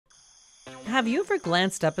Have you ever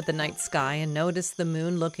glanced up at the night sky and noticed the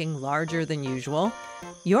moon looking larger than usual?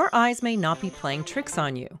 Your eyes may not be playing tricks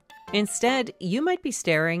on you. Instead, you might be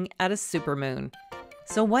staring at a supermoon.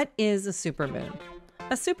 So what is a supermoon?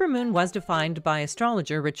 A supermoon was defined by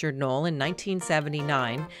astrologer Richard Knoll in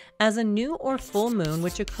 1979 as a new or full moon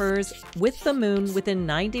which occurs with the moon within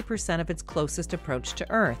 90% of its closest approach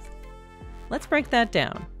to Earth. Let's break that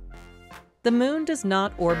down. The moon does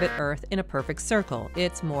not orbit Earth in a perfect circle,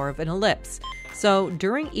 it's more of an ellipse. So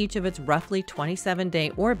during each of its roughly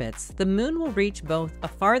 27-day orbits, the moon will reach both a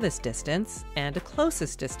farthest distance and a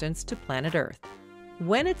closest distance to planet Earth.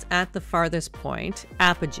 When it's at the farthest point,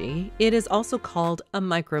 apogee, it is also called a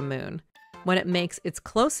micromoon. When it makes its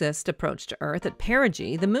closest approach to Earth at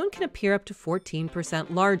perigee, the moon can appear up to 14%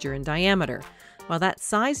 larger in diameter. While that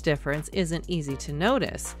size difference isn't easy to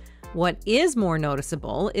notice, what is more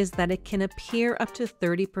noticeable is that it can appear up to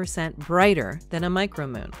 30% brighter than a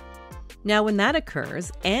micromoon. Now, when that occurs,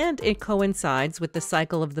 and it coincides with the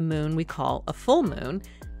cycle of the moon we call a full moon,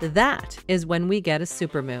 that is when we get a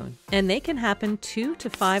supermoon, and they can happen 2 to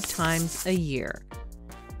 5 times a year.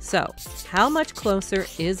 So, how much closer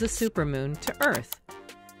is a supermoon to Earth?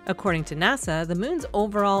 According to NASA, the moon's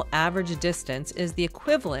overall average distance is the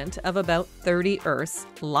equivalent of about 30 Earths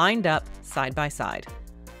lined up side by side.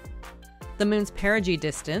 The moon's perigee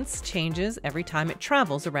distance changes every time it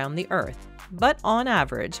travels around the Earth, but on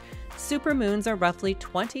average, supermoons are roughly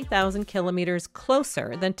 20,000 kilometers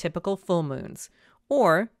closer than typical full moons,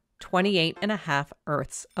 or 28.5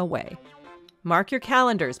 Earths away. Mark your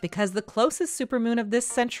calendars because the closest supermoon of this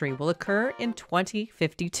century will occur in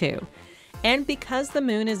 2052. And because the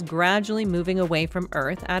moon is gradually moving away from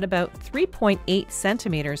Earth at about 3.8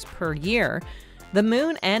 centimeters per year, the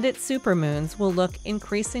moon and its supermoons will look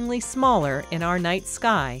increasingly smaller in our night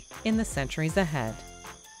sky in the centuries ahead.